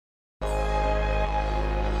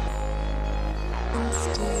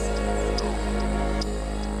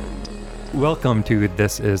Welcome to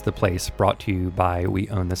This Is the Place, brought to you by We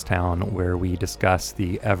Own This Town, where we discuss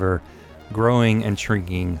the ever-growing and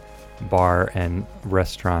shrinking bar and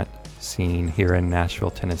restaurant scene here in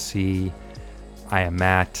Nashville, Tennessee. I am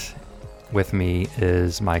Matt. With me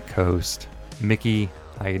is my co-host, Mickey.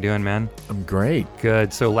 How you doing, man? I'm great.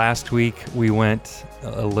 Good. So last week we went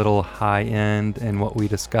a little high-end in what we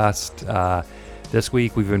discussed. This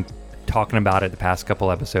week we've been talking about it the past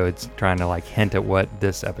couple episodes, trying to like hint at what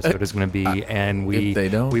this episode is going to be, and we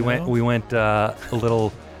went a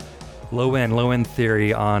little low end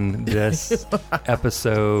theory on this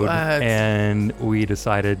episode, and we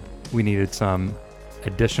decided we needed some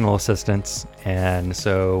additional assistance. And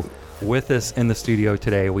so with us in the studio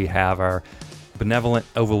today, we have our benevolent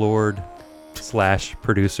overlord /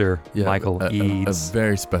 producer, Michael Eads, a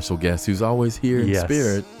very special guest who's always here in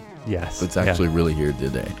spirit. Yes. But it's actually really here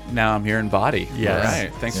today. Now I'm here in body. Yes. All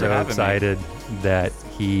right. Thanks so for having excited that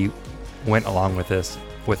he went along with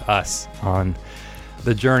us on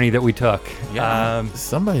the journey that we took. Yeah.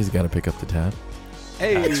 Somebody's got to pick up the tab.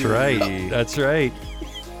 Hey. That's right. That's right.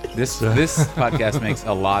 This podcast makes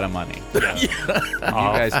a lot of money. Yeah. You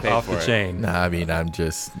guys pay off for the it. chain. Nah, I mean, I'm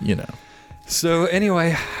just, So anyway,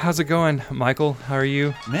 how's it going, Michael? How are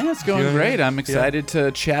you? Man, it's going great. I'm excited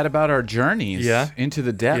to chat about our journeys into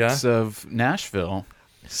the depths of Nashville.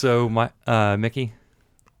 So, Mickey?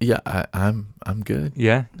 Yeah, I'm good.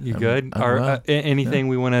 Yeah, you good? I'm Anything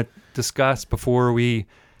we want to discuss before we...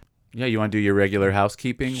 Yeah, you want to do your regular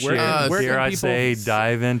housekeeping? Dare I say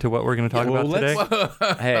dive into what we're going to talk about today?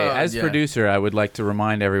 Hey, as producer, I would like to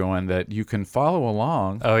remind everyone that you can follow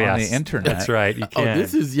along on the internet. That's right, you can. Oh,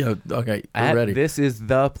 this is, okay, we're ready. This is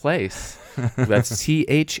the place. That's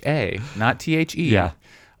THA, not THE. Yeah.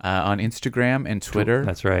 On Instagram and Twitter.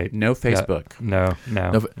 That's right. No Facebook. No,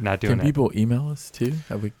 not doing it. Can people email us too?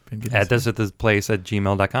 Have we been getting at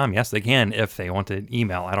thisistheplace@gmail.com. Yes, they can if they want to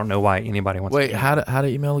email. I don't know why anybody wants to. Wait, how to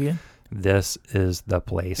email again? This is the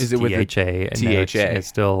place. Is it with THA? THA? It's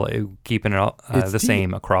still keeping it all, the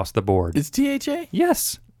same across the board. It's THA?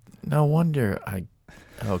 Yes. No wonder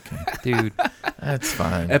Okay. Dude. That's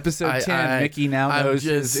fine. Episode 10, Mickey now knows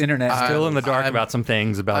his internet. Still in the dark about some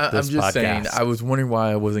things about this podcast. I'm just saying, I was wondering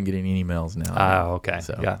why I wasn't getting any emails now. Oh, okay.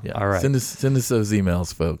 So, yeah. All right. Send us those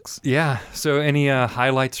emails, folks. Yeah. So any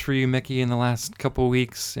highlights for you, Mickey, in the last couple of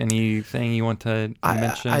weeks? Anything you want to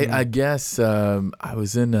mention? I guess I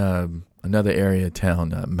was in another area of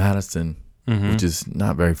town, Madison, which is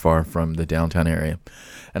not very far from the downtown area.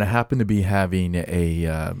 And I happened to be having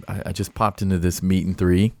I just popped into this meat and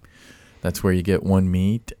three. That's where you get one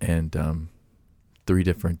meat and 3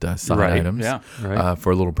 different side items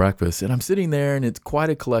for a little breakfast. And I'm sitting there, and it's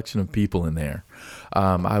quite a collection of people in there.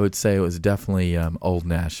 I would say it was definitely old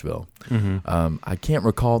Nashville. I can't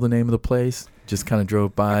recall the name of the place. Just kind of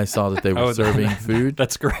drove by, saw that they were serving food.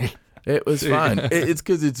 That's great. It was fine. It's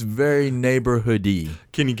because it's very neighborhoody.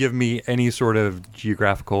 Can you give me any sort of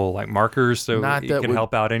geographical markers so it can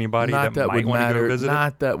help out anybody that might want to go visit?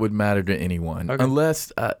 Not that would matter to anyone. Okay.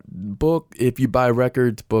 Unless if you buy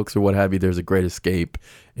records, books, or what have you, there's a Great Escape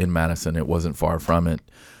in Madison. It wasn't far from it.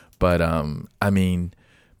 But,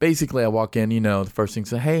 basically I walk in, the first thing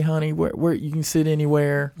say, hey, honey, where you can sit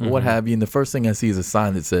anywhere, or what have you. And the first thing I see is a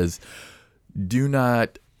sign that says, do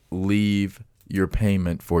not leave your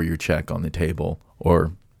payment for your check on the table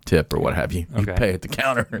or tip or what have you. You pay at the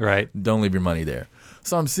counter. Right. Don't leave your money there.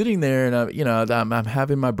 So I'm sitting there and I'm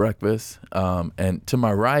having my breakfast. And to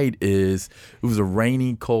my right it was a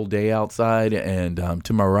rainy, cold day outside. And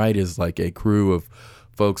to my right is like a crew of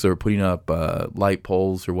folks that are putting up light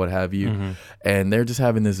poles or what have you. And they're just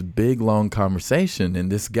having this big, long conversation. And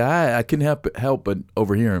this guy, I couldn't help but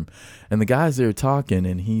overhear him. And the guy's there talking,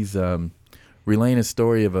 and he's relaying a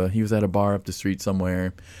story of he was at a bar up the street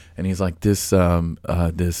somewhere, and he's like, this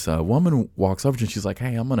woman walks over to him, and she's like,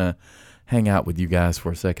 hey, I'm gonna hang out with you guys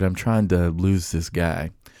for a second. I'm trying to lose this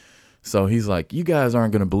guy. So he's like, you guys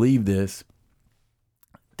aren't gonna believe this.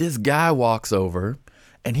 This guy walks over,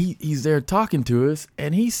 and he's there talking to us,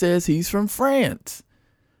 and he says he's from France.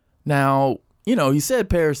 Now, he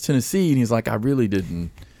said Paris, Tennessee, and he's like, I really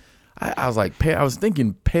didn't. I was like, I was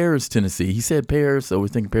thinking Paris, Tennessee. He said Paris, so we're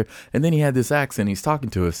thinking Paris. And then he had this accent. He's talking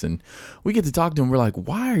to us, and we get to talk to him. We're like,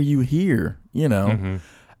 why are you here? And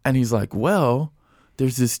he's like, well,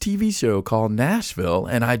 there's this TV show called Nashville,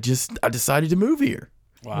 and I decided to move here.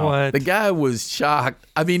 Wow. What? The guy was shocked.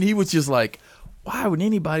 I mean, he was just like, why would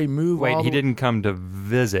anybody move? Wait, he didn't come to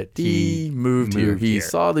visit. He moved here. He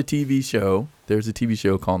saw the TV show. There's a TV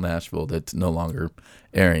show called Nashville that's no longer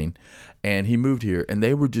airing. And he moved here, and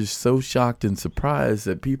they were just so shocked and surprised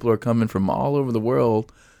that people are coming from all over the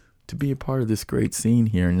world to be a part of this great scene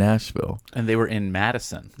here in Nashville. And they were in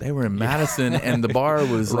Madison. They were in Madison, and the bar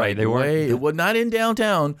was right. They were. It was not in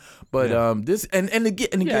downtown, but this and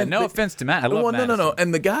again. Yeah, no offense to Matt. I love Madison. No.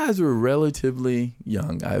 And the guys were relatively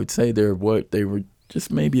young. I would say they were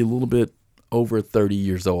just maybe a little bit over 30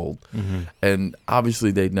 years old, and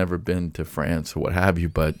obviously they'd never been to France or what have you,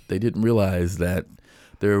 but they didn't realize that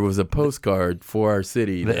there was a postcard for our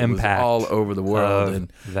city the that impact was all over the world,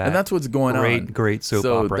 and that's what's going on. Great soap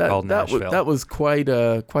opera called Nashville. That was quite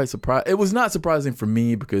surprising. It was not surprising for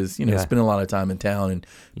me because I spend a lot of time in town, and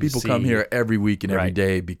people come here every week and every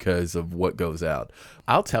day because of what goes out.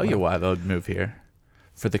 I'll tell you why they'll move here.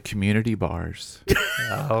 For the community bars.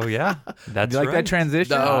 Oh, yeah. That's you like that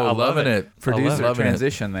transition? Oh, I'm loving it. Producer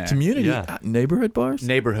transition there. Community neighborhood bars?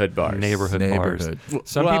 Neighborhood bars. Neighborhood bars.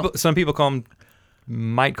 Some people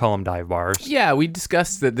might call them dive bars. Yeah, we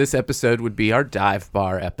discussed that this episode would be our dive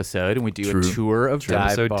bar episode, and we do a tour of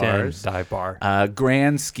dive episode bars. 10, dive bar.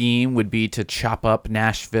 Grand scheme would be to chop up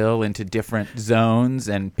Nashville into different zones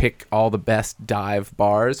and pick all the best dive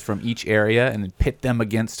bars from each area and then pit them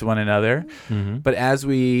against one another. But as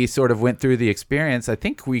we sort of went through the experience, I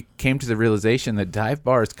think we came to the realization that dive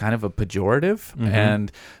bar is kind of a pejorative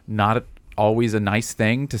and not always a nice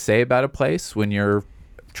thing to say about a place when you're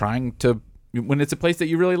when it's a place that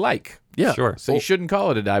you really like. Yeah. Sure. So you shouldn't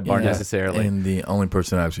call it a dive bar necessarily. And the only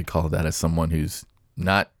person I actually call that is someone who's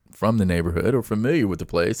not from the neighborhood or familiar with the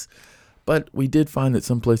place. But we did find that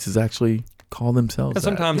some places actually call themselves that.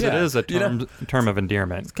 Sometimes it is a term of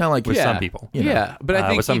endearment. It's kind of like with some people. But I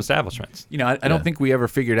think with some establishments. I don't think we ever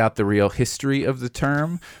figured out the real history of the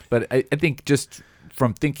term. But I think just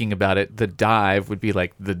from thinking about it, the dive would be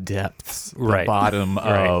like the depths, the bottom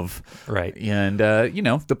of, and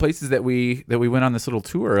the places that we went on this little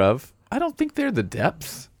tour of. I don't think they're the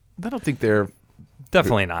depths. I don't think they're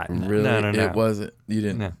definitely not. Really, no. It wasn't. You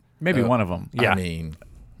didn't. No. Maybe one of them. Yeah. I mean,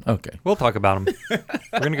 okay, we'll talk about them.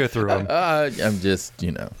 We're gonna go through them. I'm just,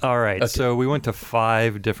 All right. Okay. So we went to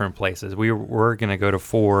 5 different places. We were gonna go to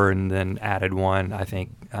 4 and then added one. I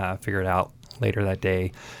think figured out later that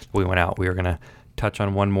day we went out. We were gonna touch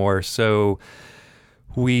on one more. So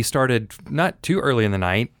we started not too early in the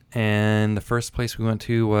night, and the first place we went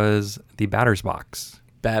to was the Batter's Box.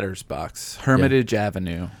 Hermitage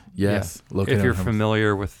Avenue. Yes. Yeah. If you're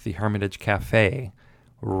familiar with the Hermitage Cafe,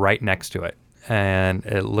 right next to it. And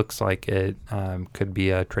it looks like it could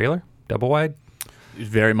be a trailer, double wide.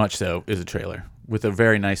 Very much so is a trailer with a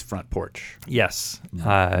very nice front porch. Yes.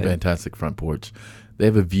 Fantastic front porch. They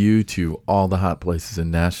have a view to all the hot places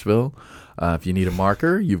in Nashville. If you need a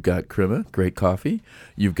marker, you've got Crema, great coffee.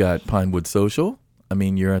 You've got Pinewood Social. I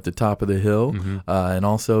mean, you're at the top of the hill. And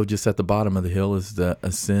also just at the bottom of the hill is the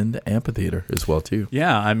Ascend Amphitheater as well, too.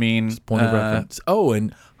 Yeah, I mean... Just point of reference. Oh,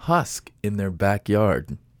 and Husk in their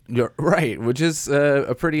backyard. You're right, which is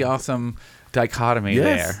a pretty awesome dichotomy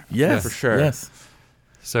there. Yes, for sure. Yes.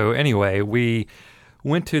 So anyway, we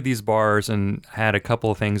went to these bars and had a couple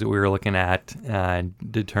of things that we were looking at,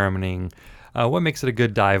 determining what makes it a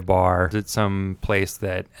good dive bar. Is it some place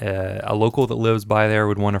that a local that lives by there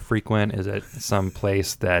would want to frequent? Is it some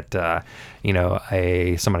place that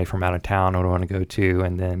somebody from out of town would want to go to?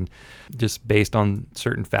 And then just based on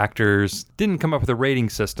certain factors, didn't come up with a rating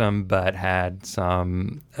system, but had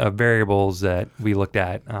some variables that we looked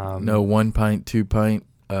at. No 1 pint, 2 pint,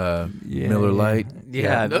 Miller Lite.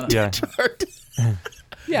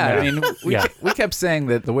 I mean, we kept saying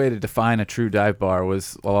that the way to define a true dive bar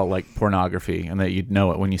was all like pornography, and that you'd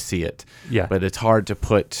know it when you see it. Yeah. But it's hard to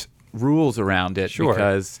put rules around it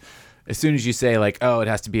because as soon as you say like, oh, it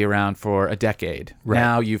has to be around for a decade,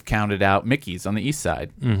 now you've counted out Mickey's on the east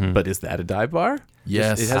side. But is that a dive bar?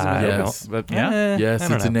 Yes. It hasn't been yes. but yes,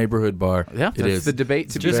 it's a neighborhood bar. Yeah, it is. The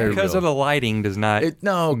debate to just be because of the lighting does not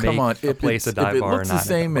come on. a place a dive bar. If it looks the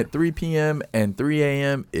same at 3 p.m. and 3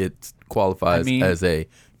 a.m., it qualifies as a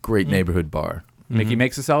great neighborhood bar. Mickey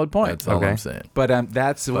makes a solid point. That's all I'm saying. But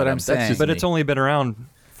that's what I'm saying. But it's only been around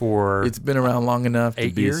for... It's been around long enough to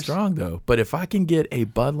 8 be years? Strong, though. But if I can get a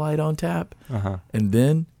Bud Light on tap and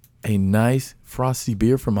then a nice frosty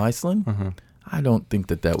beer from Iceland... I don't think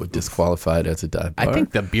that would disqualify it as a dive bar. I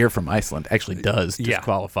think the beer from Iceland actually does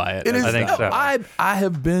disqualify it. It is. I think so. I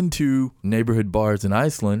have been to neighborhood bars in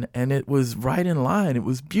Iceland, and it was right in line. It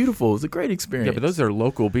was beautiful. It was a great experience. Yeah, but those are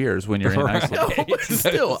local beers when you're in Iceland. No, but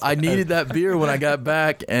still, I needed that beer when I got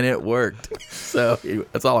back, and it worked. So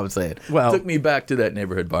that's all I'm saying. Well, it took me back to that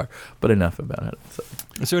neighborhood bar, but enough about it.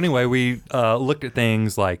 So anyway, we looked at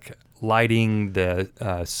things like lighting,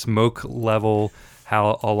 the smoke level,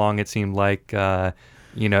 how long it seemed like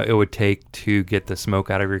it would take to get the smoke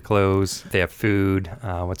out of your clothes. They have food,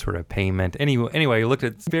 what sort of payment. Anyway, you looked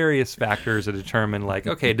at various factors to determine, like,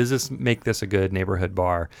 okay, does this make this a good neighborhood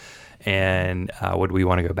bar? And would we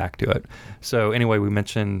want to go back to it? So anyway, we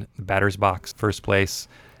mentioned the Batter's Box, first place.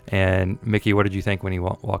 And Mickey, what did you think when you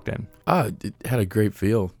walked in? It had a great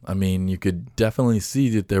feel. I mean, you could definitely see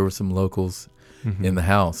that there were some locals in the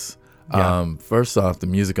house. Yeah. First off, the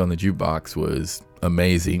music on the jukebox was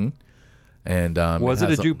amazing. And was it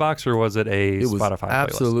a jukebox or was it a it was Spotify playlist?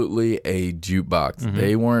 Absolutely a jukebox.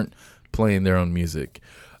 They weren't playing their own music.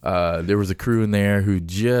 There was a crew in there who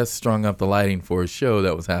just strung up the lighting for a show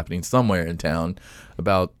that was happening somewhere in town.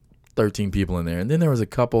 About 13 people in there. And then there was a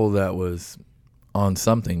couple that was on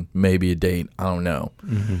something, maybe a date, I don't know.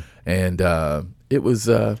 And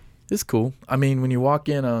it's cool. I mean, when you walk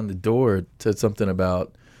in on the door, it said something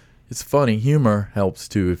about, it's funny, humor helps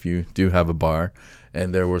too if you do have a bar,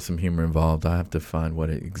 and there was some humor involved. I have to find what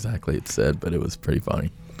exactly it said, but it was pretty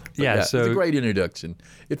funny. But So it's a great introduction.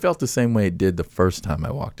 It felt the same way it did the first time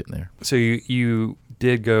I walked in there. So you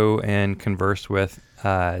did go and converse with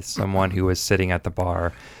someone who was sitting at the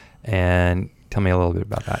bar, and tell me a little bit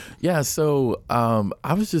about that. Yeah, so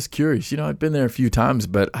I was just curious. I'd been there a few times,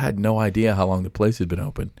 but I had no idea how long the place had been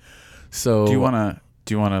open. So Do you want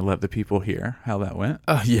to let the people hear how that went?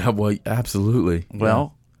 Yeah, well, absolutely.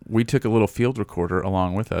 Well, we took a little field recorder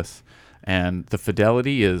along with us, and the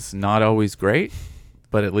fidelity is not always great,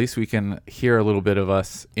 but at least we can hear a little bit of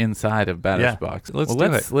us inside of Batter's Box.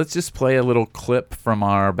 Let's just play a little clip from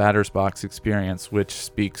our Batter's Box experience, which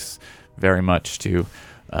speaks very much to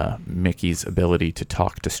Mickey's ability to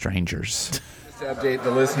talk to strangers. Just to update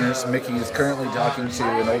the listeners, Mickey is currently talking to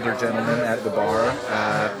an older gentleman at the bar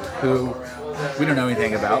who we don't know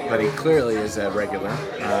anything about, but he clearly is a regular.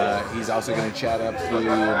 He's also going to chat up the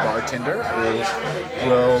bartender, who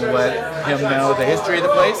will let him know the history of the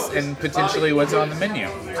place and potentially what's on the menu.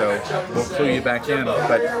 So we'll clue you back in.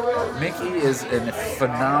 But Mickey is a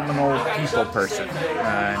phenomenal people person.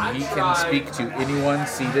 And he can speak to anyone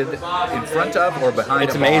seated in front of or behind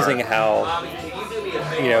It's a bar. amazing how,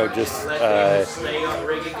 just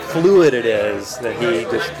fluid it is that he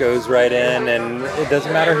just goes right in, and it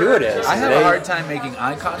doesn't matter who it is. I have a hard time making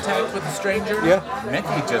eye contact with a stranger. Yeah.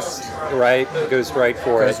 Mickey just goes right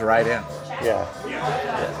for goes it. right in. Yeah.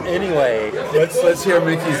 Anyway, Let's hear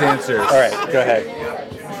Mickey's answers. all right, go ahead.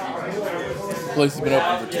 place has been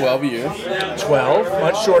open for 12 years. 12,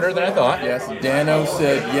 much shorter than I thought. Yes, Dano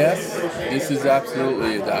said yes. This is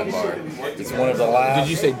absolutely a dive bar. It's one of the last. Did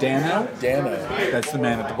you say Dano? Dano? That's the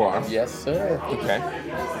man at the bar. Yes, sir. Okay.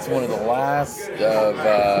 It's one of the last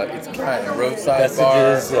of its kind, roadside Vestiges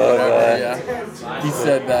bars or of, whatever. Yeah. He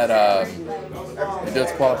said that it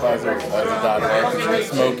does qualify as a dive bar because we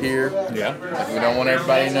smoke here. Yeah. Like, we don't want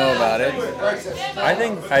everybody to know about it. I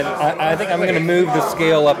think I'm going to move the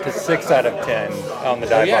scale up to 6 out of 10 on the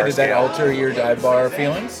dive bar Did that scale. alter your dive bar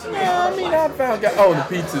feelings? Yeah, I mean, I found out. Oh, the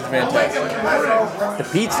pizza's fantastic.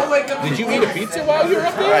 The pizza. Did you eat a pizza while you were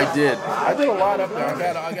up there? I did. I did a lot up there.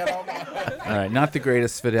 I got all that. All right, not the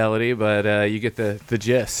greatest fidelity, but you get the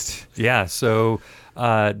gist. Yeah, so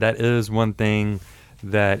that is one thing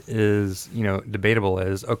that is, debatable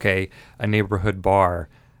is, okay, a neighborhood bar,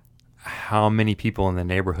 how many people in the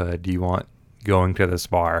neighborhood do you want going to this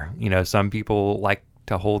bar? Some people like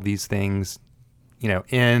to hold these things,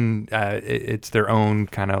 it's their own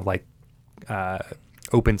kind of like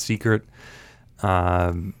open secret.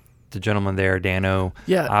 The gentleman there, Dano,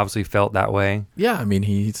 obviously felt that way. Yeah, I mean,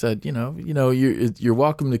 he said, you're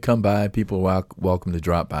welcome to come by. People are welcome to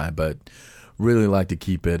drop by, but really like to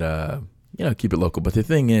keep it, keep it local. But the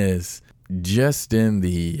thing is, just in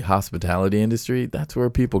the hospitality industry, that's where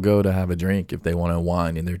people go to have a drink if they want to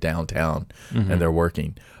wine in their downtown and they're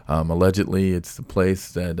working. Allegedly, it's the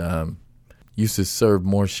place that used to serve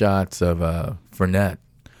more shots of Fernet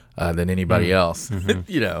than anybody else.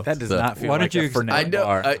 That does not feel like a Fernet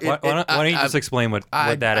bar. Why don't you just explain what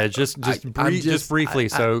that is? Just briefly,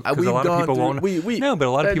 because a lot of people won't. No, but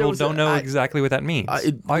a lot of people don't know exactly what that means.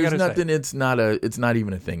 There's nothing. It's not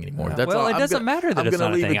even a thing anymore. That's all. It doesn't matter that it's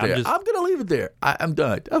not a thing. I'm gonna leave it there. I'm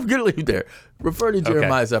done. I'm gonna leave it there. Refer to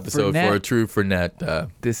Jeremiah's episode for a true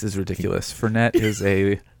Fernet. This is ridiculous. Fernet is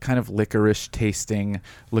a kind of licorice tasting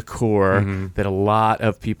liqueur that a lot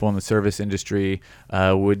of people in the service industry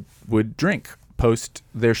would drink post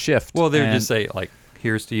their shift. Well, they would just say, like,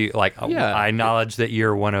 here's to you. Like, I acknowledge that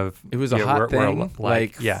you're one of. It was a hot thing.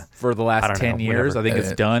 For the last 10 years. I think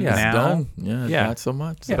it's done now. It's done. Yeah, not so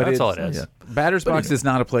much. Yeah, but that's all it is. Yeah. Batter's Box is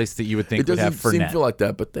not a place that you would think would have Fernet. It doesn't seem to feel like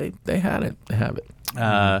that, but they had it. They have it.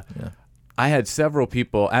 I had several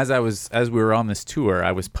people as we were on this tour.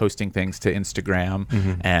 I was posting things to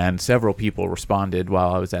Instagram, and several people responded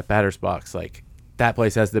while I was at Batter's Box, like, that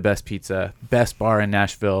place has the best pizza, best bar in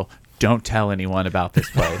Nashville. Don't tell anyone about this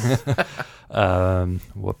place.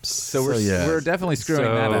 Whoops. So we're definitely screwing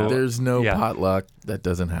that up. There's no potluck. That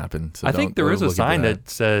doesn't happen. So I think there is a sign that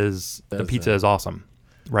says the pizza is awesome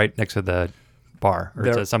right next to the bar, or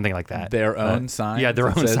it says something like that. Their own sign? Yeah, their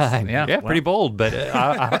own sign. Yeah, wow. Pretty bold, but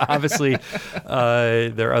obviously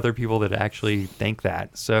there are other people that actually think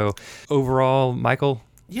that. So overall, Michael?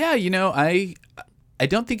 Yeah, I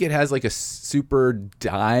don't think it has like a super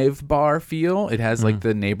dive bar feel. It has like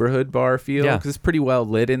the neighborhood bar feel because it's pretty well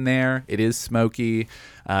lit in there. It is smoky.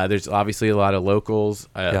 There's obviously a lot of locals.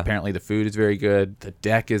 Apparently the food is very good. The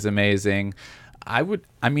deck is amazing.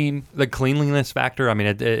 The cleanliness factor,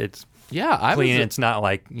 it's clean. It's not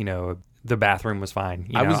like, the bathroom was fine.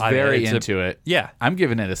 I was very into it. Yeah. I'm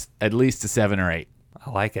giving it at least a 7 or 8. I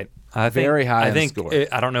like it. Very high on the score.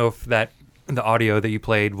 I don't know if the audio that you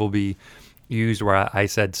played will be used where I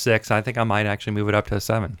said 6. I think I might actually move it up to a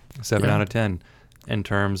 7 out of 10 in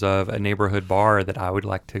terms of a neighborhood bar that I would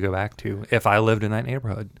like to go back to if I lived in that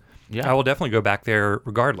neighborhood. Yeah, I will definitely go back there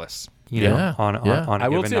regardless. On a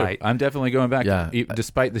given night. I'm definitely going back,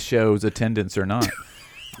 despite the show's attendance or not.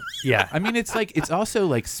 Yeah. It's also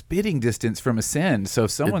like spitting distance from Ascend. So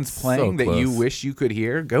if someone's playing that you wish you could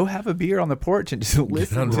hear, go have a beer on the porch and just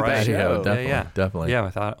listen to the show. Definitely. Yeah,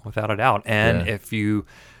 without a doubt. And if you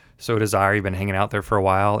so desire, you've been hanging out there for a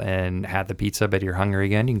while and had the pizza, but you're hungry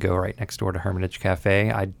again, you can go right next door to Hermitage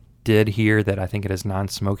Cafe. I did hear that I think it is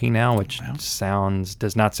non-smoking now, which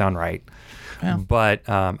does not sound right. Yeah. But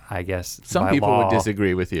I guess some people would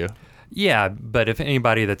disagree with you. Yeah, but if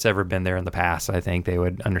anybody that's ever been there in the past, I think they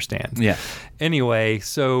would understand. Yeah. Anyway,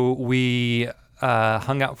 so we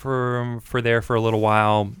hung out for there for a little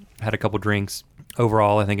while, had a couple drinks.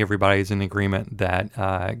 Overall, I think everybody's in agreement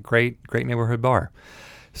that great neighborhood bar.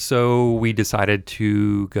 So we decided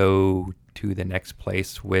to go to the next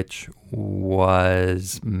place, which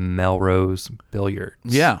was Melrose Billiards.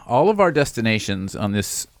 Yeah, all of our destinations on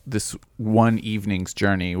this one evening's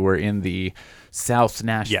journey were in the South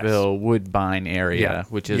Nashville Woodbine area,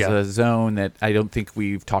 which is a zone that I don't think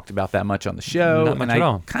we've talked about that much on the show. Not much at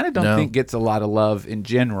all. Kind of don't think gets a lot of love in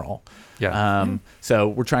general. Yeah. So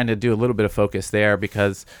we're trying to do a little bit of focus there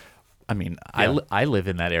because I live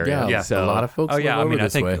in that area. Yeah, so a lot of folks live over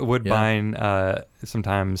this way. I think Woodbine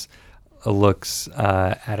sometimes looks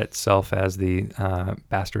at itself as the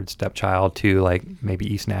bastard stepchild to like maybe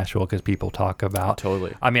East Nashville because people talk about.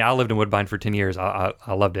 Totally. I lived in Woodbine for 10 years. I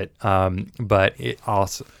loved it. But it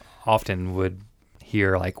also often would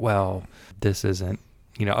hear like, well, this isn't,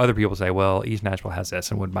 other people say, well, East Nashville has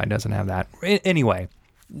this and Woodbine doesn't have that. Anyway.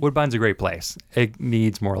 Woodbine's a great place. It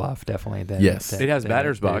needs more love, definitely. It has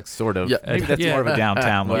Batter's Box, sort of. Yeah. Maybe that's more of a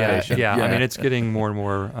downtown location. Yeah. It's getting more and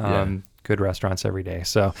more good restaurants every day.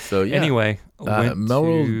 So anyway, went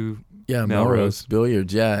to Melrose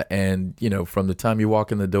Billiards. Yeah, and from the time you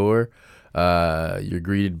walk in the door, you're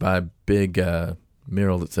greeted by a big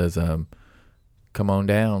mural that says, "Come on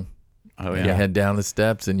down." Oh yeah. You head down the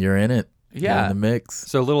steps and you're in it. Yeah, you're in the mix.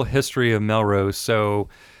 So a little history of Melrose. So.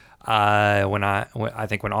 When I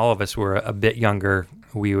think when all of us were a bit younger,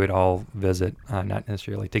 we would all visit, not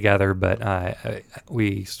necessarily together, but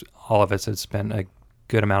all of us had spent a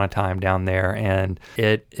good amount of time down there, and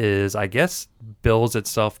it is, I guess, bills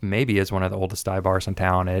itself maybe as one of the oldest dive bars in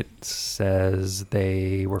town. It says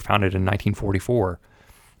they were founded in 1944,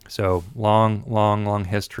 so long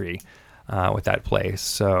history with that place.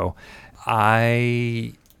 So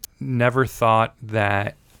I never thought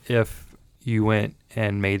that if you went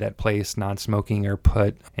and made that place non-smoking or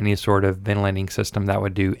put any sort of ventilating system that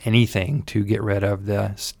would do anything to get rid of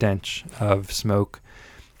the stench of smoke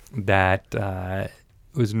that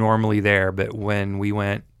was normally there. But when we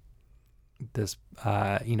went this,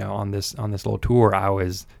 on this little tour, I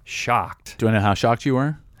was shocked. Do you want to know how shocked you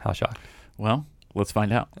were? How shocked? Well, let's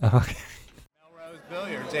find out. Okay. Melrose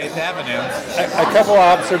Billiards, 8th Avenue. A couple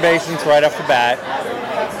of observations right off the bat.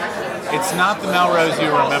 It's not the Melrose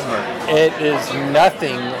you remember. It is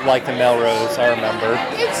nothing like the Melrose I remember.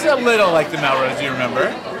 It's a little like the Melrose you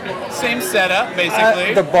remember. Same setup,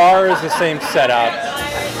 basically. The bar is the same setup.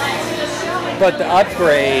 But the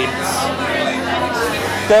upgrades,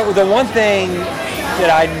 the one thing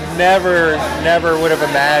that I never would have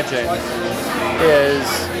imagined is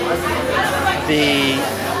the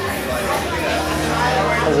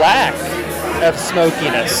lack of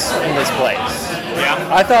smokiness in this place. Yeah.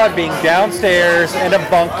 I thought being downstairs in a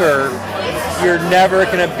bunker, you're never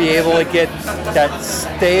going to be able to get that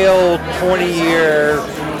stale 20-year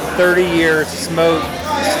 30-year smoke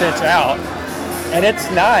stench out, and it's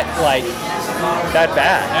not like that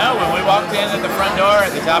bad. No, when we walked in at the front door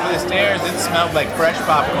at the top of the stairs, it smelled like fresh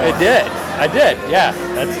popcorn. It did. I did. Yeah,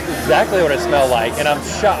 that's exactly what it smelled like, and I'm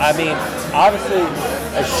shocked. I mean, obviously,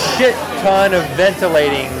 a shit ton of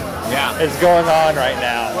ventilating is going on right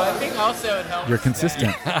now. Well, I think also it helps. You're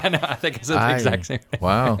consistent. I know. I think it's the exact same.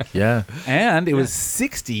 Wow. Yeah. And it was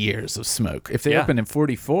 60 years of smoke. If they Yeah. opened in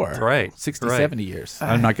 44, That's right. 60, Right. 70 years.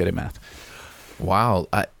 I'm not good at math. Wow.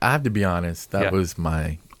 I have to be honest. That Yeah. was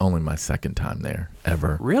only my second time there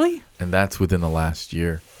ever. Really? And that's within the last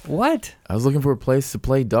year. What? I was looking for a place to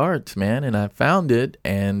play darts, man, and I found it,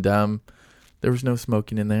 and there was no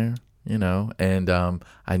smoking in there, and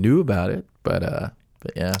I knew about it, but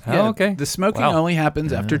yeah. Oh, okay. The smoking Wow. only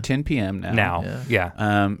happens after 10 p.m. now. Yeah.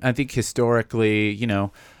 I think historically,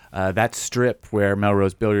 that strip where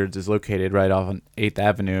Melrose Billiards is located right off on 8th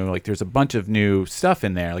Avenue, like there's a bunch of new stuff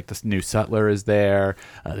in there. Like this new Sutler is there.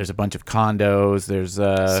 There's a bunch of condos. There's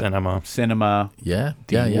Cinema. Yeah.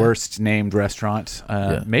 The worst named restaurant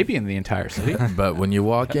maybe in the entire city. But when you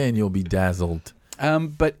walk in, you'll be dazzled.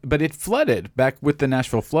 But it flooded back with the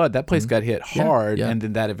Nashville flood. That place got hit hard, yeah. and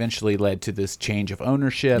then that eventually led to this change of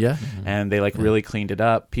ownership. Yeah. And they really cleaned it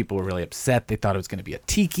up. People were really upset. They thought it was going to be a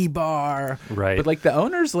tiki bar. Right. But the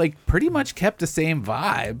owners pretty much kept the same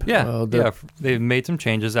vibe. Yeah. Well, They made some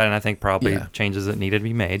changes, and I think probably Yeah. changes that needed to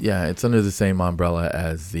be made. Yeah, it's under the same umbrella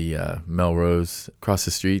as the Melrose across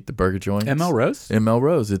the street, the burger joint. And Melrose? In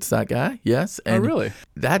Melrose, it's that guy. Yes. And really?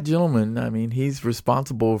 That gentleman, I mean, he's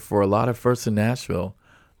responsible for a lot of firsts in Nashville,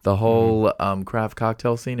 the whole craft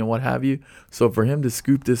cocktail scene and what have you. So for him to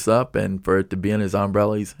scoop this up and for it to be in his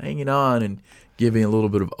umbrella, he's hanging on and giving a little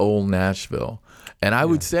bit of old Nashville. And I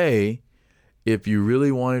would say, if you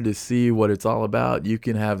really wanted to see what it's all about, you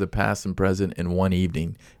can have the past and present in one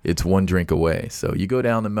evening. It's one drink away. So you go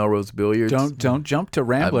down to Melrose Billiards. Don't jump to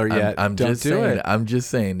Rambler yet. I'm Don't just do saying. it. I'm just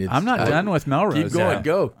saying. I'm not done with Melrose. Keep going.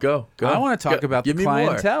 yet. Go. I want to talk about the Give me more.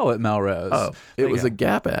 clientele at Melrose. Oh, it was a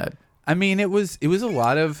Gap ad. I mean, it was a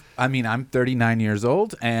lot of. I mean, I'm 39 years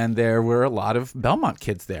old, and there were a lot of Belmont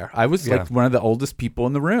kids there. I was one of the oldest people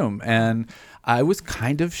in the room, and I was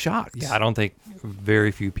kind of shocked. Yeah, I don't think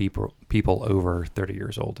very few people over 30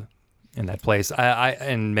 years old in that place.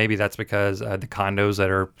 And maybe that's because the condos that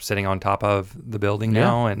are sitting on top of the building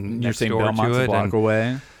now, and you're next saying door Belmont's to a it, block and,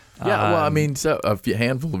 away. Yeah, well, I mean, so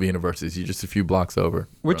handful of universities. You're just a few blocks over.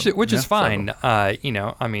 which is fine. I mean,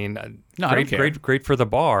 No, I don't care. great for the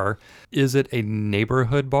bar. Is it a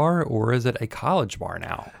neighborhood bar or is it a college bar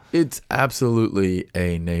now? It's absolutely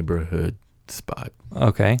a neighborhood spot.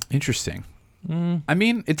 Okay. Interesting. I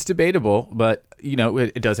mean, it's debatable, but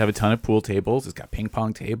it does have a ton of pool tables. It's got ping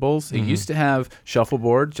pong tables. It used to have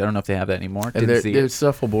shuffleboard. I don't know if they have that anymore. And Didn't see their it.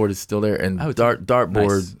 shuffleboard is still there, and Oh, dartboard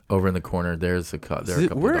nice. over in the corner. There are a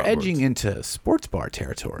couple. We're of edging dartboards. into sports bar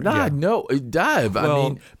territory. No, dive. I Well-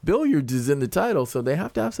 mean, billiards is in the title, so they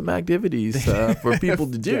have to have some activities for people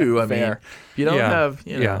to do. Yeah, I mean, fair. if you don't have,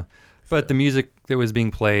 yeah. But the music that was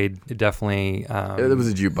being played, it definitely. there was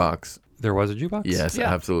a jukebox. There was a jukebox? Yes,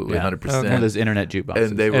 Yeah. absolutely, Yeah. 100%. One of those internet jukeboxes.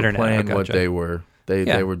 And they were Internet, playing oh, what gotcha. they were. They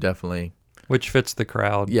Yeah. were definitely. Which fits the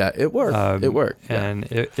crowd. Yeah, it worked. It worked. Yeah. And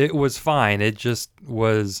it was fine. It just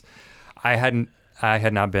was. I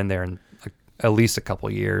had not been there in at least a couple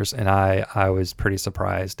of years, and I was pretty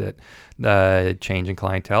surprised at the change in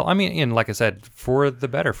clientele. I mean, and like I said, for the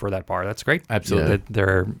better for that bar. That's great. Absolutely. That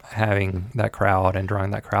they're having that crowd and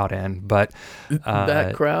drawing that crowd in. But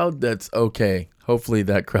That crowd, that's okay. Hopefully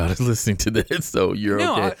that crowd is listening to this, so you're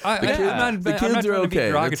No, okay. I'm The not kids trying are to be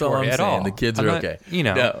okay. That's all I'm derogatory at saying. all. The kids I'm are not-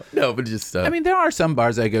 okay. No, but just. I mean, there are some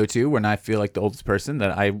bars I go to when I feel like the oldest person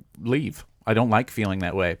that I leave. I don't like feeling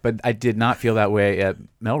that way, but I did not feel that way at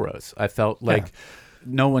Melrose. I felt like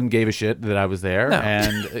no one gave a shit that I was there, No.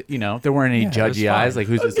 and there weren't any Yeah, it was judgy eyes fine. like,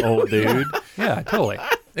 who's this old dude? yeah, totally.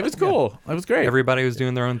 It was cool. It was great. Everybody was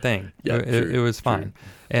doing their own thing. Yeah, It was fine.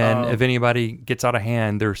 And if anybody gets out of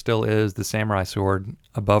hand, there still is the samurai sword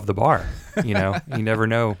above the bar. You never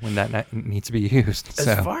know when that needs to be used. As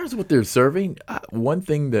So far as what they're serving, one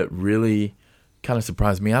thing that really kind of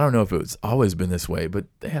surprised me, I don't know if it's always been this way, but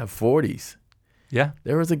they have 40s. yeah,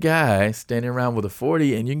 There was a guy standing around with a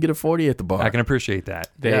 40, and you can get a 40 at the bar. I can appreciate that.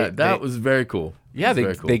 That was very cool. Yeah, It was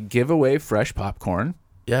very cool. they give away fresh popcorn,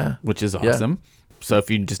 yeah. which is Yeah. awesome. So if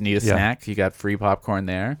you just need a Yeah. snack, you got free popcorn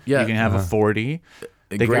there. Yeah. You can have a 40.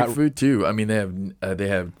 They Great got- food too. I mean, they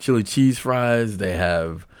have chili cheese fries. They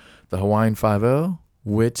have the Hawaiian 5-0,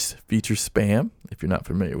 which features Spam. If you're not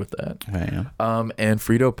familiar with that, I am. and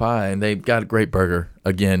Frito pie, and they've got a great burger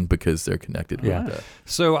again because they're connected. Yeah. With that.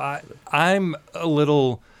 So I'm a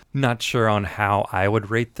little not sure on how I would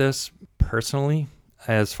rate this personally.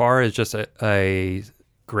 As far as just a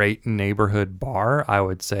great neighborhood bar, I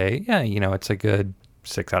would say, yeah, it's a good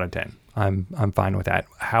 6 out of 10. I'm fine with that.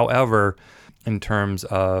 However, in terms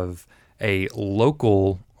of a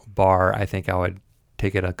local bar, I think I would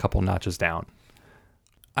take it a couple notches down.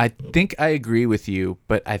 I think I agree with you,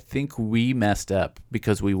 but I think we messed up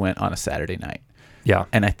because we went on a Saturday night. Yeah.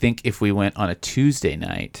 And I think if we went on a Tuesday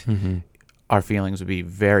night, our feelings would be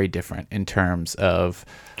very different in terms of...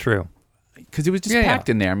 True. Because it was just packed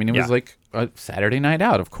in there. I mean, it was like a Saturday night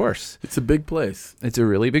out, of course. It's a big place. It's a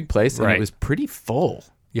really big place, and Right. it was pretty full.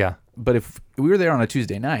 Yeah. But if we were there on a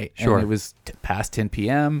Tuesday night Sure. and it was past 10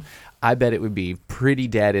 p.m., I bet it would be pretty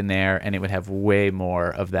dead in there, and it would have way more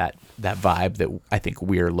of that vibe that I think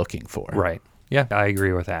we're looking for. Right. Yeah, I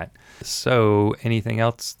agree with that. So anything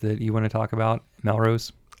else that you want to talk about,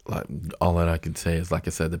 Melrose? All that I can say is, like I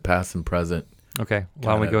said, the past and present. Okay.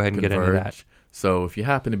 Why don't we go ahead and get into that? So if you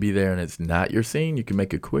happen to be there and it's not your scene, you can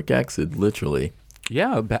make a quick exit, literally.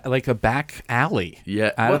 Yeah, like a back alley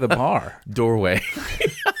out of the bar. Doorway.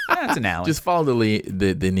 That's an alley. Just follow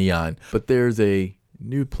the neon. But there's a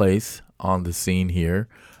new place on the scene here,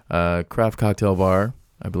 craft cocktail bar.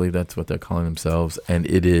 I believe that's what they're calling themselves. And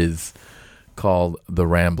it is called The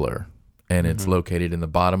Rambler. And it's located in the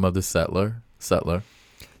bottom of the Settler.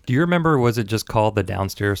 Do you remember, was it just called the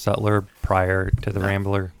Downstairs Settler prior to the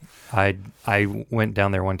Rambler? I went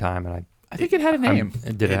down there one time and I think it had a name.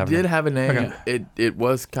 it did have have a name. Okay. It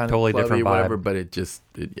was kind of Totally clubby, different vibe. whatever, but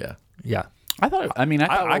yeah. Yeah. I thought.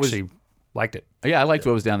 I actually liked it. Yeah, I liked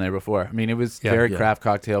what was down there before. I mean, it was very craft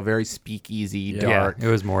cocktail, very speakeasy, dark. Yeah,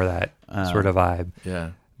 it was more that sort of vibe.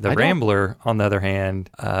 Yeah. The Rambler, on the other hand,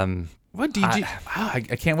 What DJ? I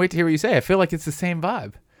can't wait to hear what you say. I feel like it's the same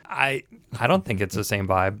vibe. I don't think it's the same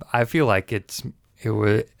vibe. I feel like it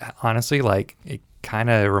was honestly like it kind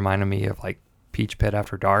of reminded me of like Peach Pit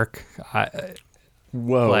After Dark.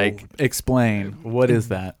 Whoa! Like, explain, what is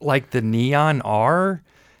that? Like the neon R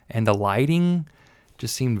and the lighting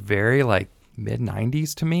just seemed very like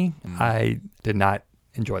mid-90s to me. I did not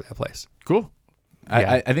enjoy that place. Cool.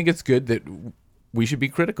 Yeah. I think it's good that we should be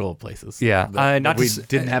critical of places. Yeah, that we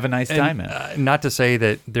didn't have a nice time at. Not to say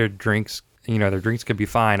that their drinks, their drinks could be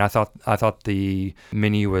fine. I thought the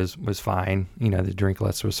menu was fine. The drink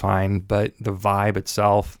list was fine, but the vibe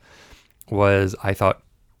itself was, I thought,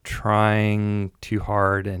 trying too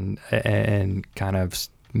hard and kind of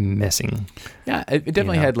missing. Yeah, it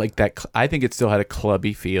definitely had like that. I think it still had a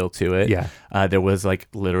clubby feel to it. Yeah. There was like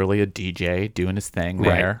literally a DJ doing his thing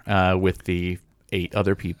there with the 8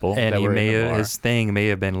 other people. And that were in the bar. his thing may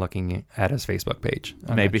have been looking at his Facebook page.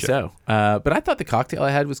 I'm Maybe not sure. so. But I thought the cocktail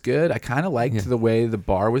I had was good. I kind of liked the way the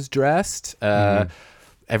bar was dressed.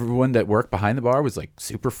 Everyone that worked behind the bar was like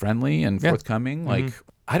super friendly and forthcoming. Like,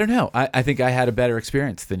 I don't know. I think I had a better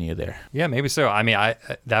experience than you there. Yeah, maybe so. I mean,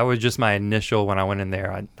 that was just my initial, when I went in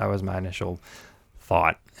there, that was my initial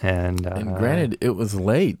thought. And granted, it was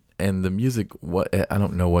late, and the music, I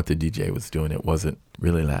don't know what the DJ was doing. It wasn't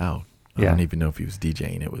really loud. I don't even know if he was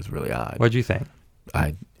DJing. It was really odd. What'd you think?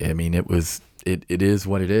 I mean, it is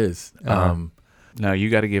what it is. No, you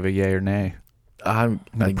got to give a yay or nay. I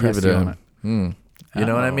give it a. You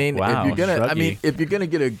know what I mean? Wow, if you're gonna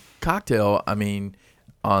get a cocktail, I mean,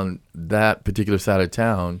 on that particular side of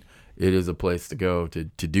town, it is a place to go to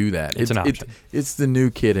do that. It's an option. It's the new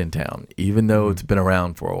kid in town, even though it's been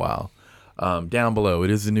around for a while. Down below,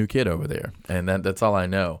 it is the new kid over there, and that's all I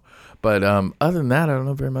know. But other than that, I don't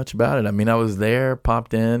know very much about it. I mean, I was there,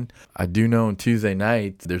 popped in. I do know on Tuesday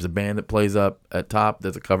nights, there's a band that plays up at top.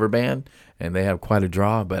 There's a cover band, and they have quite a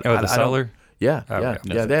draw. But the Cellar? Yeah, Oh, yeah, okay.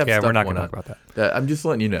 yeah. They have stuff we're not going gonna on. talk about that. I'm just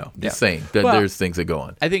letting you know. Just saying that there's things that go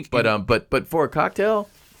on. I think, but for a cocktail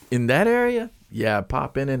in that area,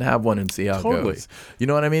 pop in and have one and see how it goes. You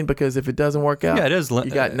know what I mean? Because if it doesn't work out, it is.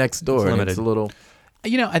 You got next door. It's and it's a little.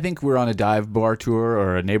 I think we're on a dive bar tour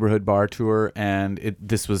or a neighborhood bar tour, and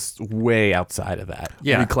this was way outside of that.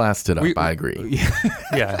 Yeah, we classed it up. I agree.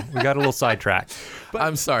 Yeah, we got a little sidetracked.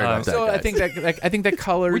 I'm sorry about that. So guys. I think that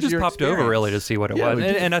colors. We just your popped experience. over really to see what it Yeah, was, we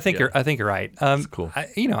did. and I think you're right. That's cool.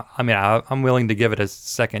 I'm willing to give it a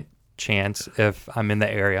second chance if I'm in the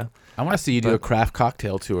area. I want to see you do a craft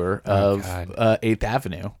cocktail tour of 8th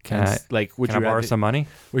Avenue. Can I borrow some money?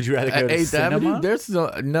 Would you rather go At to 8th cinema? Avenue, there's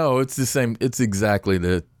no. It's the same. It's exactly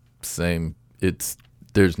the same.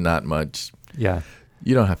 There's not much. Yeah.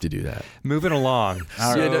 You don't have to do that. Moving along.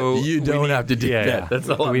 You don't have to do that. Yeah. That's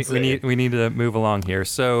all I'm saying. We need to move along here.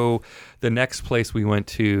 So the next place we went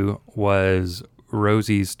to was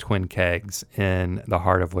Rosie's Twin Kegs in the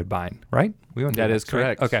heart of Woodbine, right? We went That there is next,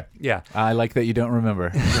 right? correct. Okay, yeah. I like that you don't remember.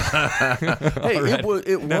 Hey, it was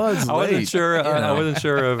late. I wasn't sure. I wasn't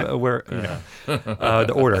sure of where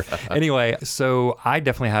the order. Anyway, so I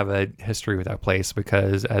definitely have a history with that place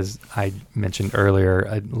because, as I mentioned earlier,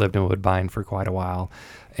 I lived in Woodbine for quite a while,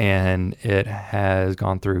 and it has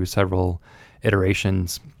gone through several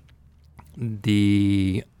iterations.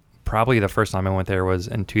 Probably the first time I went there was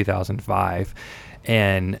in 2005,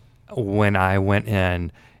 and when I went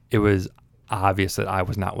in, it was obvious that I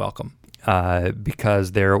was not welcome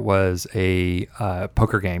because there was a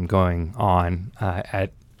poker game going on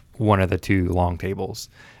at one of the two long tables,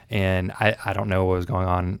 and I don't know what was going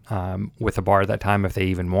on with the bar at that time, if they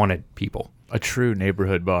even wanted people. A true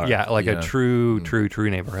neighborhood bar. Yeah, like a true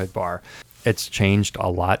neighborhood bar. It's changed a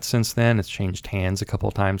lot since then. It's changed hands a couple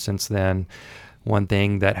of times since then. One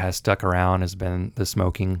thing that has stuck around has been the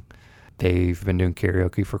smoking. They've been doing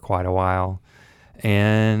karaoke for quite a while.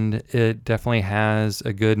 And it definitely has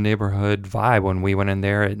a good neighborhood vibe. When we went in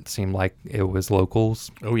there, it seemed like it was locals.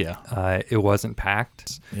 Oh, yeah. It wasn't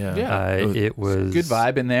packed. Yeah. It was good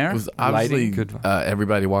vibe in there. It was obviously Lighting.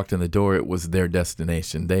 everybody walked in the door. It was their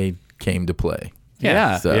destination. They came to play.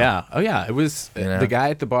 Yeah, So- yeah. Oh, yeah. It was the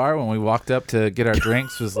guy at the bar when we walked up to get our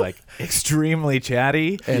drinks was like extremely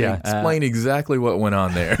chatty. And Yeah. explain exactly what went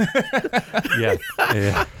on there. Yeah.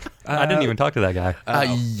 I didn't even talk to that guy.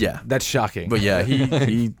 Yeah. That's shocking. But yeah,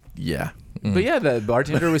 he yeah. But yeah, the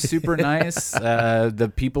bartender was super nice.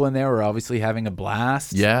 The people in there were obviously having a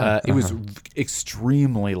blast. Yeah. It was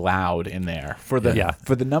extremely loud in there for the Yeah.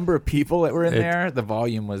 for the number of people that were in there. The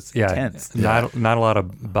volume was intense. Not a lot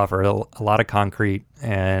of buffer, a lot of concrete,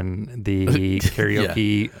 and the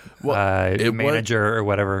karaoke it manager or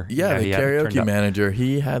whatever. Yeah, the he had turned karaoke up. manager,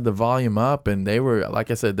 he had the volume up, and they were, like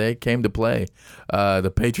I said, they came to play.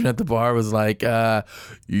 The patron at the bar was like,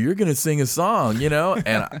 you're going to sing a song,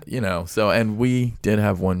 and, and we did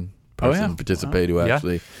have one person participate who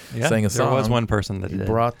actually sang a song. There was one person that He did.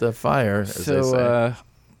 brought the fire, as they say. So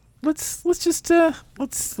let's just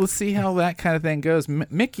let's see how that kind of thing goes.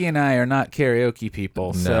 Mickey and I are not karaoke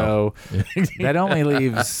people, so that only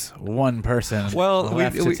leaves one person. Well,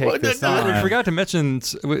 left to take this on. we forgot to mention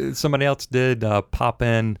somebody else did pop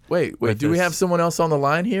in. Wait, with do we this. have someone else on the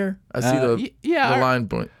line here? I see the line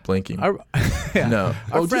blinking. Yeah. No.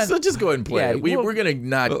 Our friend- just go ahead and play Yeah, it. we'll We're going to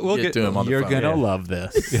not we'll get get- to him on the You're phone. gonna love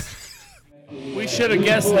this. We should have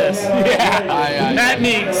guessed this. That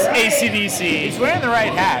means AC/DC. He's wearing the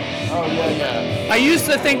right hat. I used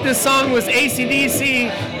to think this song was AC/DC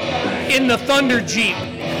in the Thunder Jeep.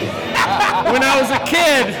 When I was a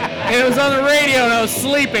kid, and it was on the radio and I was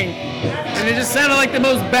sleeping. And it just sounded like the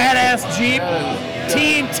most badass Jeep.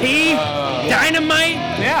 TNT,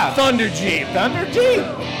 Dynamite, Thunder Jeep. Thunder Jeep.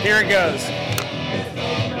 Here it goes.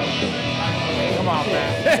 Come on,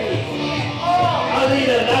 man.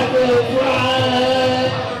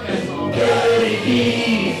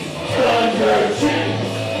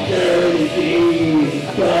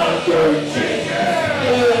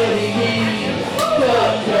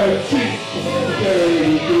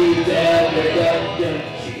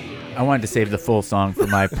 I wanted to save the full song for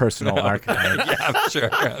my personal archive. I'm sure.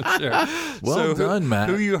 Well done, Matt.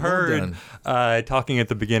 Who you Well heard talking at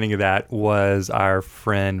the beginning of that was our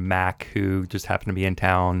friend Mac, who just happened to be in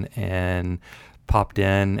town and popped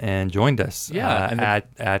in and joined us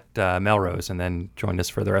at Melrose, and then joined us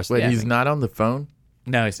for the rest Wait, of the he's not on the phone?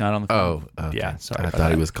 No, he's not on the phone. Oh, okay. Yeah, sorry I about thought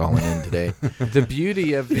he that. was calling in today. The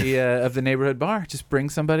beauty of the neighborhood bar, just bring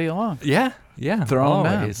somebody along. Yeah. Throw 'em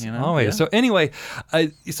down, always, you know? always. Yeah. So anyway,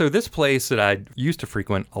 so this place that I used to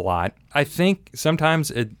frequent a lot, I think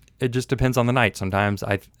sometimes it just depends on the night. Sometimes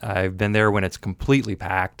I've been there when it's completely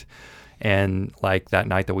packed, and like that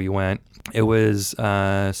night that we went, it was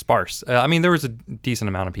sparse. I mean, there was a decent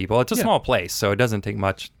amount of people. It's a small place, so it doesn't take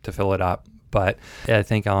much to fill it up. But I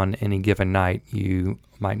think on any given night, you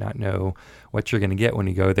might not know what you're going to get when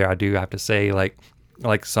you go there. I do have to say, like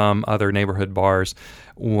some other neighborhood bars,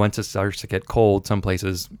 once it starts to get cold, some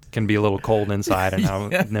places can be a little cold inside, and I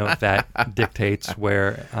don't know if that dictates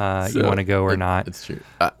where you want to go or not. It's true.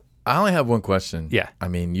 I only have one question. Yeah. I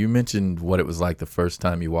mean, you mentioned what it was like the first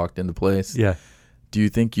time you walked in the place. Yeah. Do you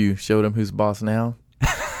think you showed him who's boss now?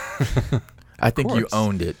 I think you course.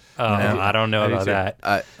 owned it. I don't know about that.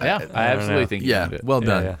 I absolutely know. think you Yeah. found it. Well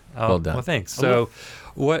done. Yeah. Well done. Well, thanks. So,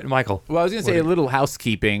 what, Michael? Well, I was going to say a little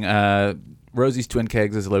housekeeping. Rosie's Twin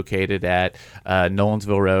Kegs is located at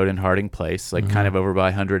Nolensville Road and Harding Place, like kind of over by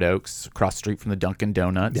 100 Oaks, across the street from the Dunkin'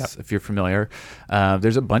 Donuts, if you're familiar.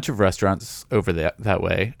 There's a bunch of restaurants over that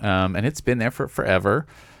way, and it's been there for forever.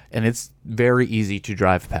 and it's very easy to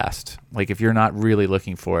drive past. Like if you're not really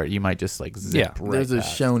looking for it, you might just like zip right There's a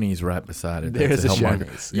past. Shoney's right beside it. There's That's a Help Market.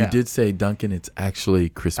 Shoney's, You yeah. did say, Duncan, it's actually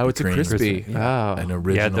Krispy Oh, it's a Kreme. crispy. Yeah, Oh. an Yeah,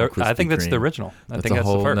 original Krispy I think that's the Kreme. original. I That's think a that's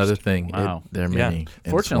whole the first. other thing. Wow. There are Yeah. many.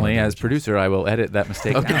 and Fortunately, smaller as versions. producer, I will edit that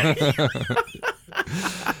mistake out.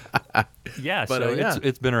 Yeah, But, so yeah.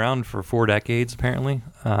 it's been around for 4 decades apparently.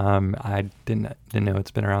 I didn't know it's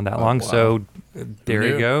been around that long. wow. So there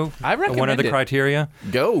you knew? go. I One of recommend the it. criteria.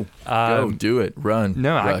 Go, do it, run.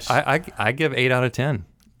 No, rush. I give 8 out of 10.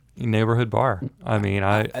 Neighborhood bar. I mean,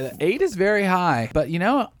 8 is very high, but you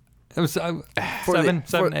know, it was For the-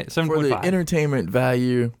 7.5. for the entertainment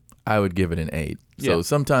value, I would give it an 8. So Yeah.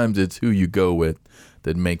 sometimes it's who you go with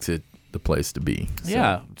that makes it the place to be. So,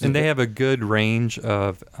 yeah. And they have a good range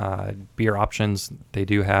of beer options. They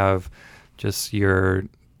do have just your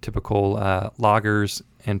typical lagers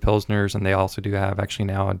and pilsners, and they also do have actually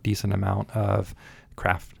now a decent amount of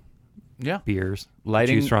craft yeah. beers to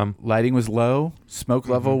Lighting choose from. lighting was low. Smoke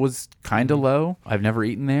level was kind of low. I've never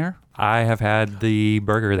eaten there. I have had the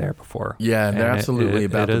burger there before. Yeah, and they're And absolutely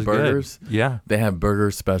about the is good. burgers. Yeah. They have burger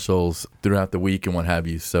specials throughout the week and what have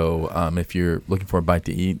you. So if you're looking for a bite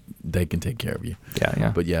to eat, they can take care of you.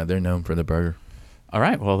 Yeah. But yeah, they're known for the burger. All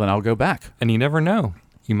right, well then I'll go back. And you never know.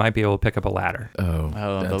 You might be able to pick up a ladder. Oh,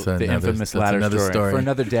 Oh, that's the another, infamous that's ladder another story for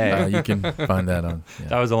another day. You can find that on.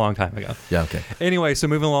 That Yeah, was a long time ago. yeah okay. Anyway, so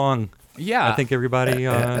moving along. Yeah, I think everybody,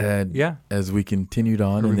 And yeah. as we continued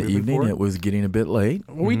on Are in we the moving evening, forward? it was getting a bit late.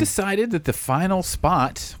 we decided that the final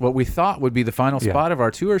spot, what we thought would be the final Yeah. spot of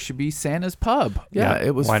our tour, should be Santa's Pub. Yeah, Yeah,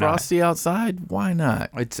 it was why not? frosty outside. Why not?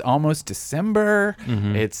 It's almost December.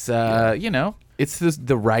 Mm-hmm. It's you know, it's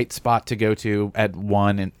the right spot to go to at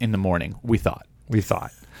 1 in the morning. We thought. We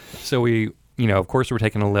thought. So we, of course, we're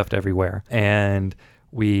taking a lift everywhere, and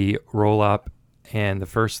we roll up, and the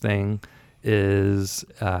first thing is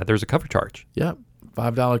there's a cover charge. Yep,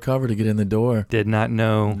 $5 cover to get in the door. Did not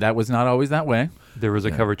know That was not always that way. there was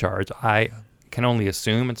a cover charge. I can only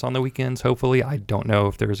assume it's on the weekends. Hopefully, I don't know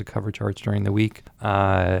if there's a cover charge during the week.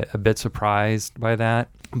 A bit surprised by that,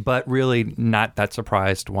 but really not that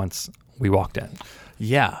surprised once we walked in.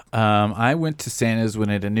 Yeah. I went to Santa's when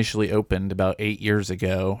it initially opened about 8 years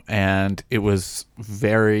ago, and it was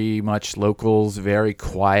very much locals, very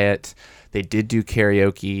quiet. They did do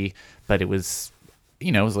karaoke, but it was,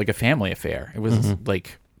 it was like a family affair. It was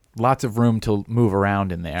like lots of room to move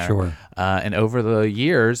around in there. Sure. And over the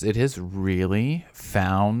years, it has really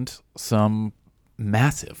found some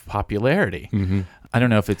massive popularity. I don't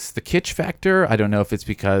know if it's the kitsch factor. I don't know if it's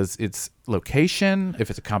because it's location, if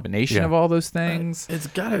it's a combination Yeah. of all those things. It's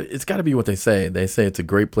gotta be what they say. They say it's a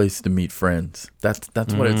great place to meet friends. That's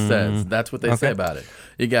what it says. That's what they say Okay. about it.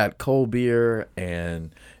 You got cold beer,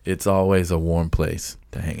 and it's always a warm place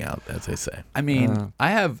to hang out, as they say. I mean,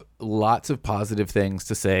 I have lots of positive things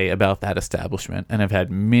to say about that establishment, and I've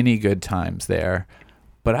had many good times there.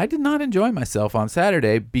 But I did not enjoy myself on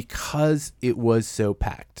Saturday because it was so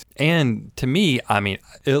packed. And to me, I mean,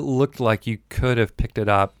 it looked like you could have picked it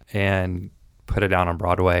up and put it down on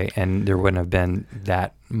Broadway, and there wouldn't have been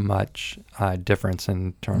that much difference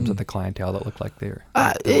in terms of the clientele that looked like there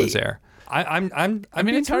was there. I'm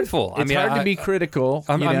being it's hard. truthful. It's hard to be critical.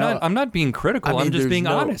 I'm not being critical. I mean, I'm just there's being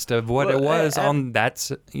no- honest of what Well, it was and- on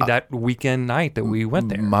that weekend night that we went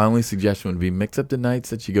there. My only suggestion would be mix up the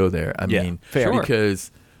nights that you go there. I Yeah, mean, fair. because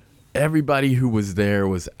everybody who was there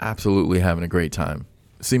was absolutely having a great time.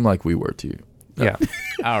 Seemed like we were too. Yeah.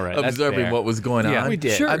 All right, that's Observing fair. what was going Yeah, on. we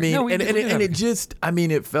did. Sure. I mean, No, we and, did- and, we did and have- it just,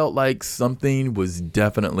 it felt like something was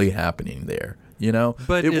definitely happening there.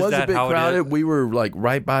 But it is was a that bit how it crowded. is? We were like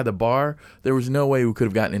right by the bar. There was no way we could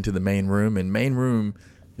have gotten into the main room. And main room,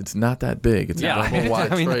 it's not that big. It's Yeah, a double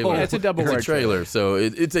wide I mean, trailer. yeah, it's a double wide trailer. So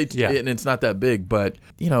it's a Yeah. and it's not that big. But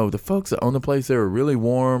the folks that own the place, they were really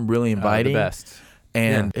warm, really The inviting, best.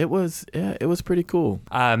 and it was pretty cool.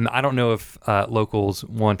 I don't know if locals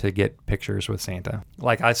want to get pictures with Santa.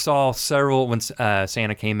 Like I saw several when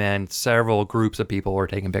Santa came in, several groups of people were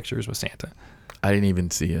taking pictures with Santa. I didn't even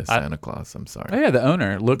see a Santa Claus. I'm sorry. Oh yeah, the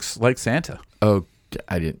owner looks like Santa. Oh,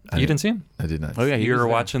 I didn't. You didn't see him? I did not. Oh yeah, he You was were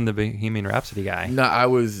there. watching the Bohemian Rhapsody guy. No, I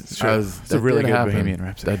was. true. I was. It's a that really did good happen. Bohemian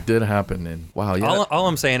Rhapsody. That did happen, and wow, yeah. All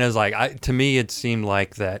I'm saying is, like, to me, it seemed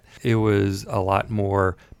like that it was a lot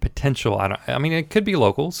more potential. I mean, it could be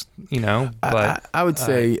locals, but I would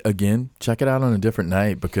say again, check it out on a different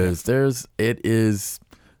night because it is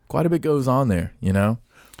quite a bit goes on there.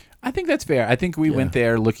 I think that's fair. I think we went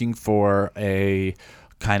there looking for a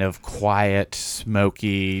kind of quiet,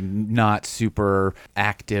 smoky, not super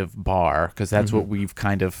active bar, because that's what we've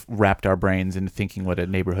kind of wrapped our brains into thinking what a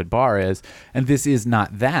neighborhood bar is. And this is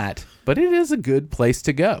not that, but it is a good place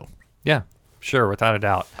to go. Yeah, sure, without a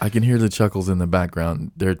doubt. I can hear the chuckles in the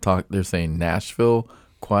background. They're saying Nashville,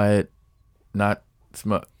 quiet, not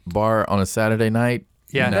bar on a Saturday night.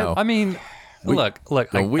 Yeah, no. I mean, look.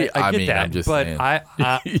 No, I get that, I'm just but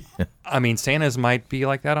saying. I mean, Santa's might be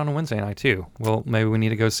like that on a Wednesday night too. Well, maybe we need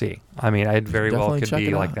to go see. I mean, it very well Definitely could check be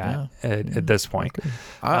it like out, that at this point.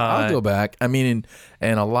 I'll go back. I mean,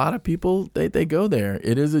 and a lot of people they go there.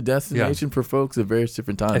 It is a destination for folks at various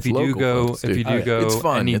different times. If you do go, it's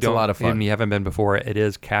fun. and you It's a lot of fun. and you haven't been before, it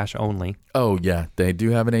is cash only. Oh yeah, they do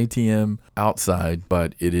have an ATM outside,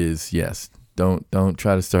 but it is Don't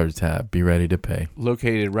try to start a tab. Be ready to pay.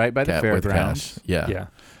 Located right by the With fairgrounds. cash. Yeah. Yeah.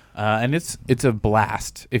 And it's a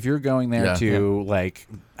blast. If you're going there to like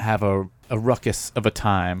have a ruckus of a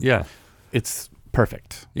time, Yeah. it's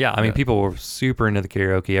perfect. Yeah. I mean, people were super into the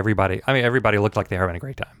karaoke. Everybody looked like they were having a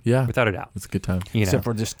great time. Yeah. Without a doubt. It's a good time. You know. Except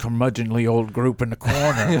for this curmudgeonly old group in the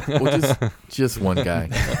corner. Well, just one guy.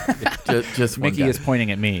 just one Mickey guy. is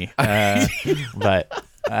pointing at me. But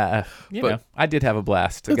you know, I did have a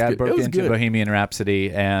blast. The That's guy good. It broke was into good. Bohemian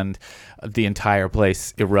Rhapsody, and the entire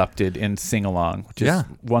place erupted in sing-along, which is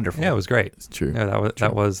wonderful. Yeah, it was great. It's true. Yeah,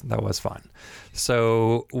 that was fun.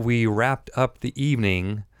 So we wrapped up the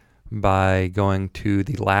evening by going to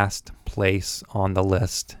the last place on the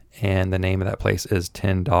list, and the name of that place is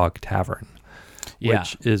Tin Dog Tavern,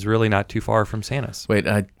 which is really not too far from Santa's. Wait,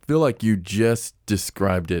 I feel like you just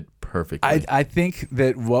described it perfectly. I think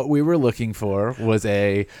that what we were looking for was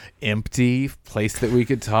a empty place that we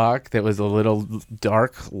could talk, that was a little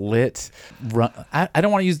dark lit. I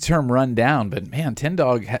don't want to use the term run down, but man, Tin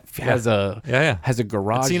Dog has a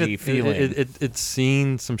garagey feeling. It's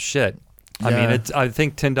seen some shit. I Yeah. mean, I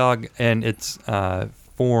think Tin Dog and its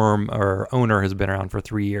form or owner has been around for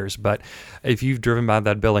 3 years. But if you've driven by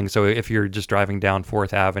that building, so if you're just driving down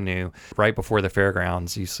 4th Avenue, right before the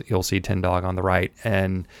fairgrounds, you'll see Tin Dog on the right.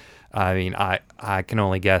 And I mean, I can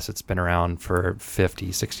only guess it's been around for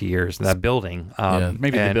 50, 60 years, that building.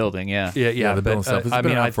 Maybe the building, Yeah, the building stuff. It's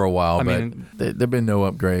been around for a while, but there've been no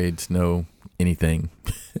upgrades, no anything.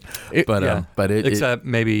 Except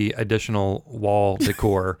maybe additional wall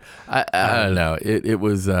decor. I don't know. It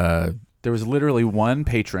was there was literally one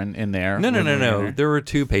patron in there. No. There were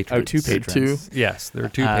 2 patrons. Oh, 2 patrons. Yes, there were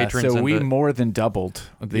 2 patrons. So we more than doubled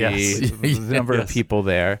the number of people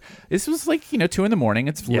there. This was like, 2 a.m.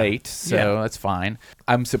 It's late, so that's fine.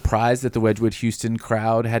 I'm surprised that the Wedgwood Houston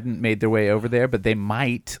crowd hadn't made their way over there, but they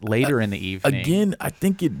might later in the evening. Again, I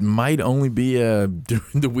think it might only be a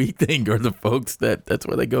during the week thing, or the folks that's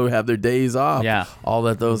where they go have their days off. Yeah. All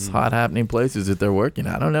those hot happening places that they're working.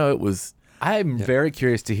 I don't know. It was. I'm very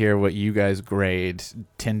curious to hear what you guys grade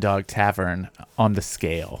Tin Dog Tavern on the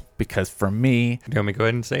scale, because for me, Do you want me to go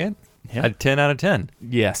ahead and say it? Yeah. A 10 out of 10.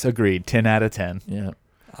 yes, agreed, 10 out of 10. Yeah.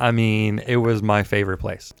 I mean, it was my favorite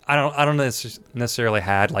place. I don't necessarily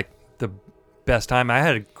had like the best time. I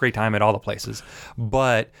had a great time at all the places,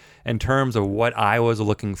 but in terms of what I was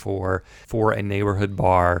looking for a neighborhood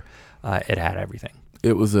bar, it had everything.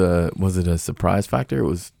 It was was it a surprise factor? It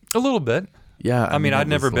was. A little bit. Yeah. I mean, it I'd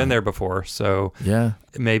never was been like- there before, so Yeah.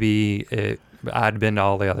 maybe I'd been to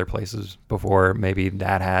all the other places before. Maybe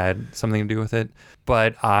that had something to do with it.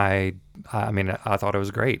 But I mean, I thought it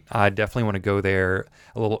was great. I definitely want to go there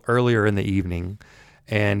a little earlier in the evening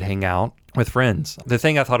and hang out with friends. The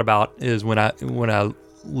thing I thought about is when I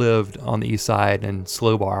lived on the east side in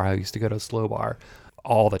Slow Bar, I used to go to Slow Bar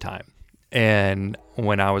all the time. And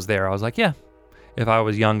when I was there, I was like, yeah, if I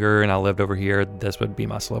was younger and I lived over here, this would be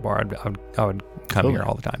my Slow Bar. I would come here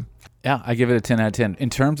all the time. Yeah, I give it a 10 out of 10. In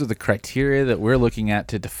terms of the criteria that we're looking at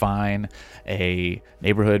to define a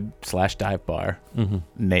neighborhood/dive bar,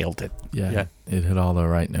 nailed it. Yeah. It hit all the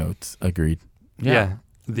right notes. Agreed. Yeah.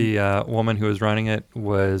 The woman who was running it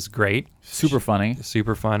was great. Super funny.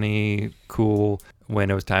 Super funny, cool. When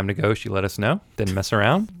it was time to go, she let us know. Didn't mess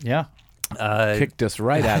around. Yeah. Uh, Kicked us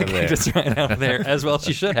right out of there. Just right out of there, as well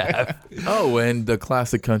she should have. Oh, and the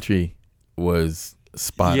classic country was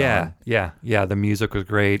spot on. Yeah. The music was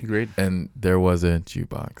great. Agreed. And there was a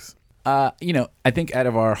jukebox. I think out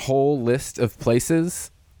of our whole list of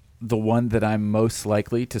places, the one that I'm most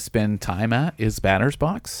likely to spend time at is Banner's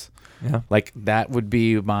Box. Yeah. Like, that would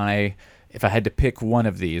be my, if I had to pick one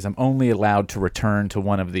of these, I'm only allowed to return to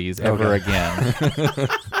one of these ever again.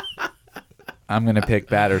 I'm going to pick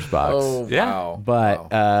Banner's Box. Oh, Yeah. wow.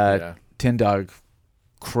 But Wow. Tin Dog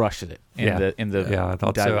crushed it in the Yeah, I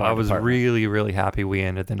thought dive so. bar I was department. really, really happy we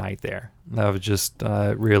ended the night there. That was just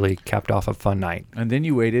really capped off a fun night. And then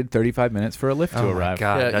you waited 35 minutes for a lift to Oh arrive. my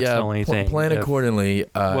God, that's the only thing. Plan If- accordingly.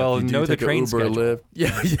 Well, if you do know the take a train Uber or schedule.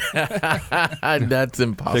 Lyft. Yeah. That's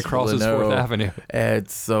impossible. That crosses to know. 4th Avenue.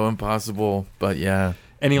 It's so impossible, but yeah.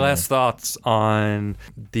 Any last thoughts on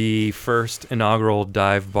the first inaugural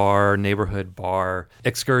dive bar, neighborhood bar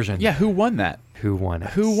excursion? Yeah, who won that? Who won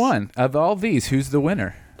it? Who won? Of all these, who's the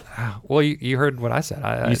winner? Well, you heard what I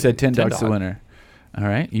said. You said 10 Dog's the Dog. winner. All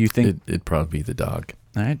right. You think... It'd probably be the dog.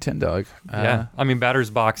 all right, 10 Dog. Yeah. I mean, Batter's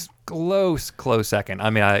Box, close second. I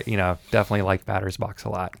mean, I definitely like Batter's Box a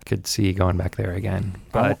lot. Could see going back there again.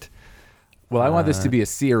 But Well, I want this to be a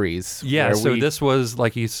series. yeah, where so we- this was,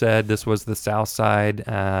 like you said, this was the south side.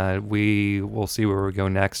 We will see where we go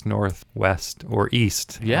next, north, west, or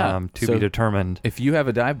east. Yeah, To so- be determined. If you have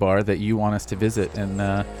a dive bar that you want us to visit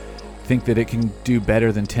and think that it can do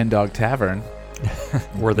better than 10 Dog Tavern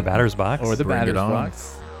Or the Batter's Box. or the Bring it Batter's on.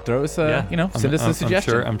 Box, throw us a, send us a I'm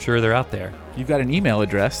suggestion. I'm sure they're out there. You've got an email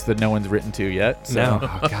address that no one's written to yet. So. No.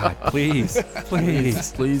 Oh, God, please.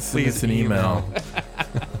 Please send us an email.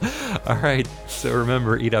 All right. So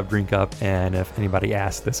remember, eat up, drink up. And if anybody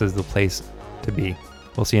asks, this is the place to be.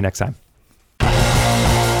 We'll see you next time.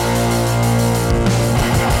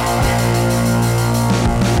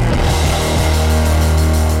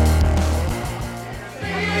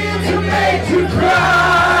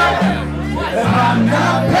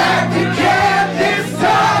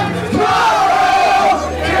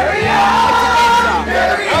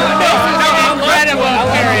 Incredible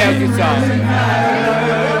karaoke song.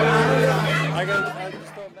 I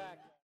just throw it back.